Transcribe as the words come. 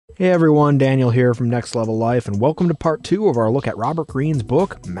Hey everyone, Daniel here from Next Level Life, and welcome to part 2 of our look at Robert Greene's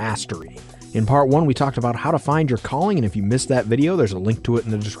book, Mastery. In part 1, we talked about how to find your calling, and if you missed that video, there's a link to it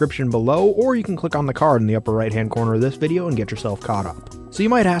in the description below, or you can click on the card in the upper right-hand corner of this video and get yourself caught up. So you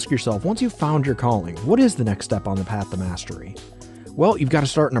might ask yourself, once you've found your calling, what is the next step on the path to mastery? Well, you've got to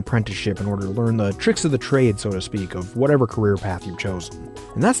start an apprenticeship in order to learn the tricks of the trade, so to speak, of whatever career path you've chosen.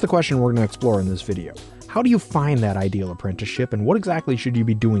 And that's the question we're going to explore in this video. How do you find that ideal apprenticeship, and what exactly should you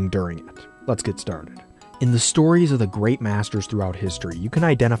be doing during it? Let's get started. In the stories of the great masters throughout history, you can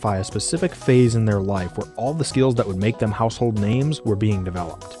identify a specific phase in their life where all the skills that would make them household names were being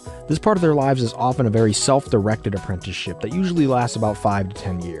developed. This part of their lives is often a very self-directed apprenticeship that usually lasts about 5 to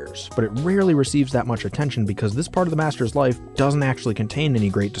 10 years, but it rarely receives that much attention because this part of the master's life doesn't actually contain any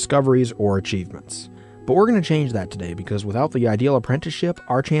great discoveries or achievements. But we're going to change that today because without the ideal apprenticeship,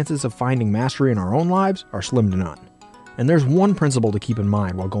 our chances of finding mastery in our own lives are slim to none. And there's one principle to keep in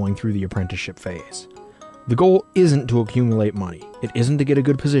mind while going through the apprenticeship phase. The goal isn't to accumulate money. It isn't to get a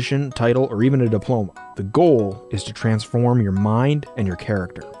good position, title, or even a diploma. The goal is to transform your mind and your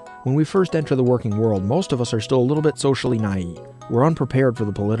character. When we first enter the working world, most of us are still a little bit socially naive. We're unprepared for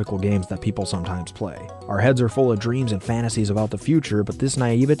the political games that people sometimes play. Our heads are full of dreams and fantasies about the future, but this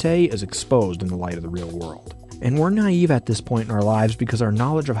naivete is exposed in the light of the real world. And we're naive at this point in our lives because our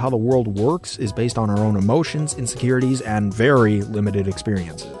knowledge of how the world works is based on our own emotions, insecurities, and very limited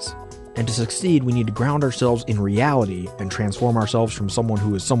experiences. And to succeed, we need to ground ourselves in reality and transform ourselves from someone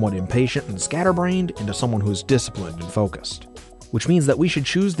who is somewhat impatient and scatterbrained into someone who is disciplined and focused. Which means that we should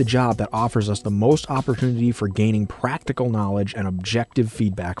choose the job that offers us the most opportunity for gaining practical knowledge and objective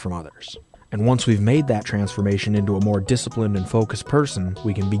feedback from others. And once we've made that transformation into a more disciplined and focused person,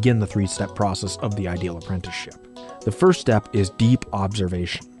 we can begin the 3-step process of the ideal apprenticeship. The first step is deep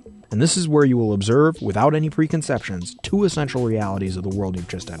observation. And this is where you will observe, without any preconceptions, 2 essential realities of the world you've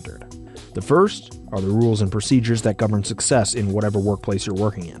just entered. The first are the rules and procedures that govern success in whatever workplace you're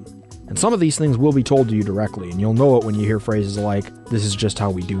working in. And some of these things will be told to you directly, and you'll know it when you hear phrases like, "This is just how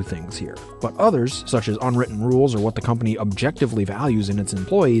we do things here." But others, such as unwritten rules or what the company objectively values in its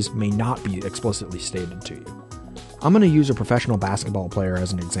employees, may not be explicitly stated to you. I'm going to use a professional basketball player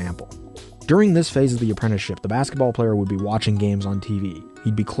as an example. During this phase of the apprenticeship, the basketball player would be watching games on TV.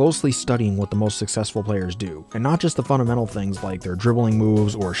 He'd be closely studying what the most successful players do, and not just the fundamental things like their dribbling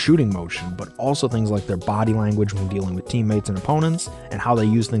moves or shooting motion, but also things like their body language when dealing with teammates and opponents, and how they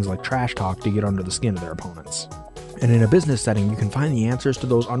use things like trash talk to get under the skin of their opponents. And in a business setting, you can find the answers to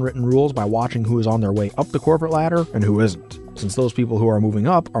those unwritten rules by watching who is on their way up the corporate ladder and who isn't, since those people who are moving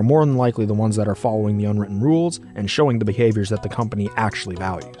up are more than likely the ones that are following the unwritten rules and showing the behaviors that the company actually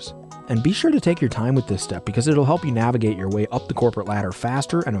values. And be sure to take your time with this step because it'll help you navigate your way up the corporate ladder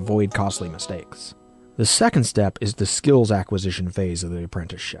faster and avoid costly mistakes. The second step is the skills acquisition phase of the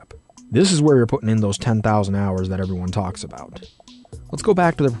apprenticeship. This is where you're putting in those 10,000 hours that everyone talks about. Let's go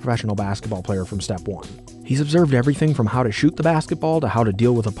back to the professional basketball player from step 1. He's observed everything from how to shoot the basketball to how to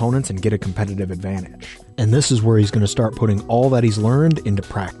deal with opponents and get a competitive advantage. And this is where he's going to start putting all that he's learned into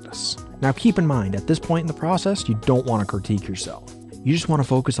practice. Now keep in mind, at this point in the process, you don't want to critique yourself. You just want to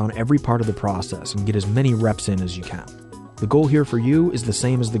focus on every part of the process and get as many reps in as you can. The goal here for you is the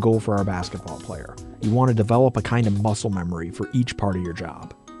same as the goal for our basketball player. You want to develop a kind of muscle memory for each part of your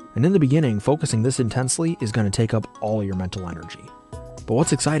job. And in the beginning, focusing this intensely is going to take up all your mental energy. But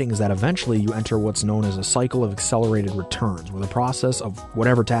what's exciting is that eventually you enter what's known as a cycle of accelerated returns, where the process of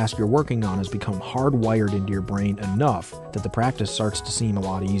whatever task you're working on has become hardwired into your brain enough that the practice starts to seem a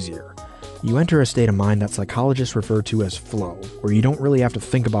lot easier. You enter a state of mind that psychologists refer to as flow, where you don't really have to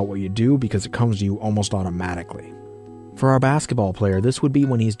think about what you do because it comes to you almost automatically. For our basketball player, this would be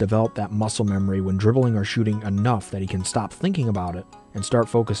when he's developed that muscle memory when dribbling or shooting enough that he can stop thinking about it and start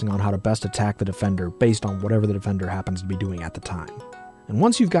focusing on how to best attack the defender based on whatever the defender happens to be doing at the time. And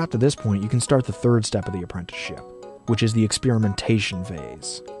once you've got to this point, you can start the 3rd step of the apprenticeship, which is the experimentation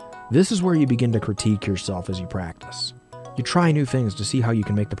phase. This is where you begin to critique yourself as you practice. You try new things to see how you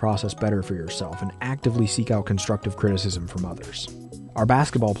can make the process better for yourself and actively seek out constructive criticism from others. Our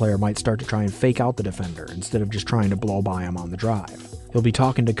basketball player might start to try and fake out the defender instead of just trying to blow by him on the drive. He'll be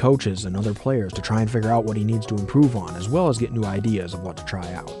talking to coaches and other players to try and figure out what he needs to improve on, as well as get new ideas of what to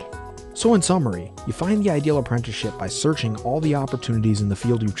try out. So in summary, you find the ideal apprenticeship by searching all the opportunities in the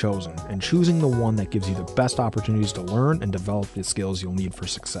field you've chosen and choosing the one that gives you the best opportunities to learn and develop the skills you'll need for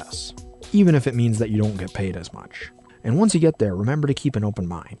success, even if it means that you don't get paid as much. And once you get there, remember to keep an open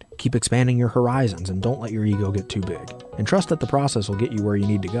mind. Keep expanding your horizons and don't let your ego get too big. And trust that the process will get you where you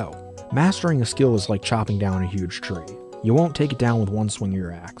need to go. Mastering a skill is like chopping down a huge tree. You won't take it down with one swing of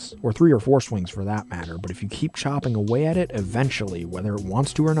your axe, or 3 or 4 swings for that matter, but if you keep chopping away at it, eventually, whether it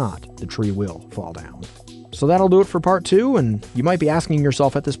wants to or not, the tree will fall down. So that'll do it for part 2, and you might be asking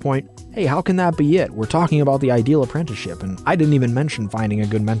yourself at this point, hey, how can that be it? We're talking about the ideal apprenticeship, and I didn't even mention finding a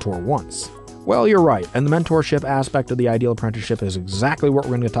good mentor once. Well, you're right, and the mentorship aspect of the ideal apprenticeship is exactly what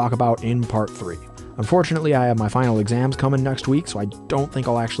we're going to talk about in part 3. Unfortunately, I have my final exams coming next week, so I don't think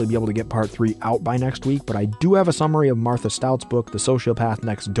I'll actually be able to get part 3 out by next week, but I do have a summary of Martha Stout's book, The Sociopath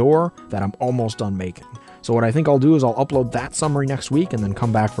Next Door, that I'm almost done making. So what I think I'll do is I'll upload that summary next week and then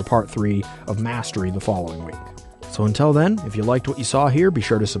come back for part 3 of Mastery the following week. So until then, if you liked what you saw here, be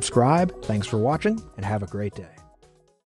sure to subscribe. Thanks for watching, and have a great day.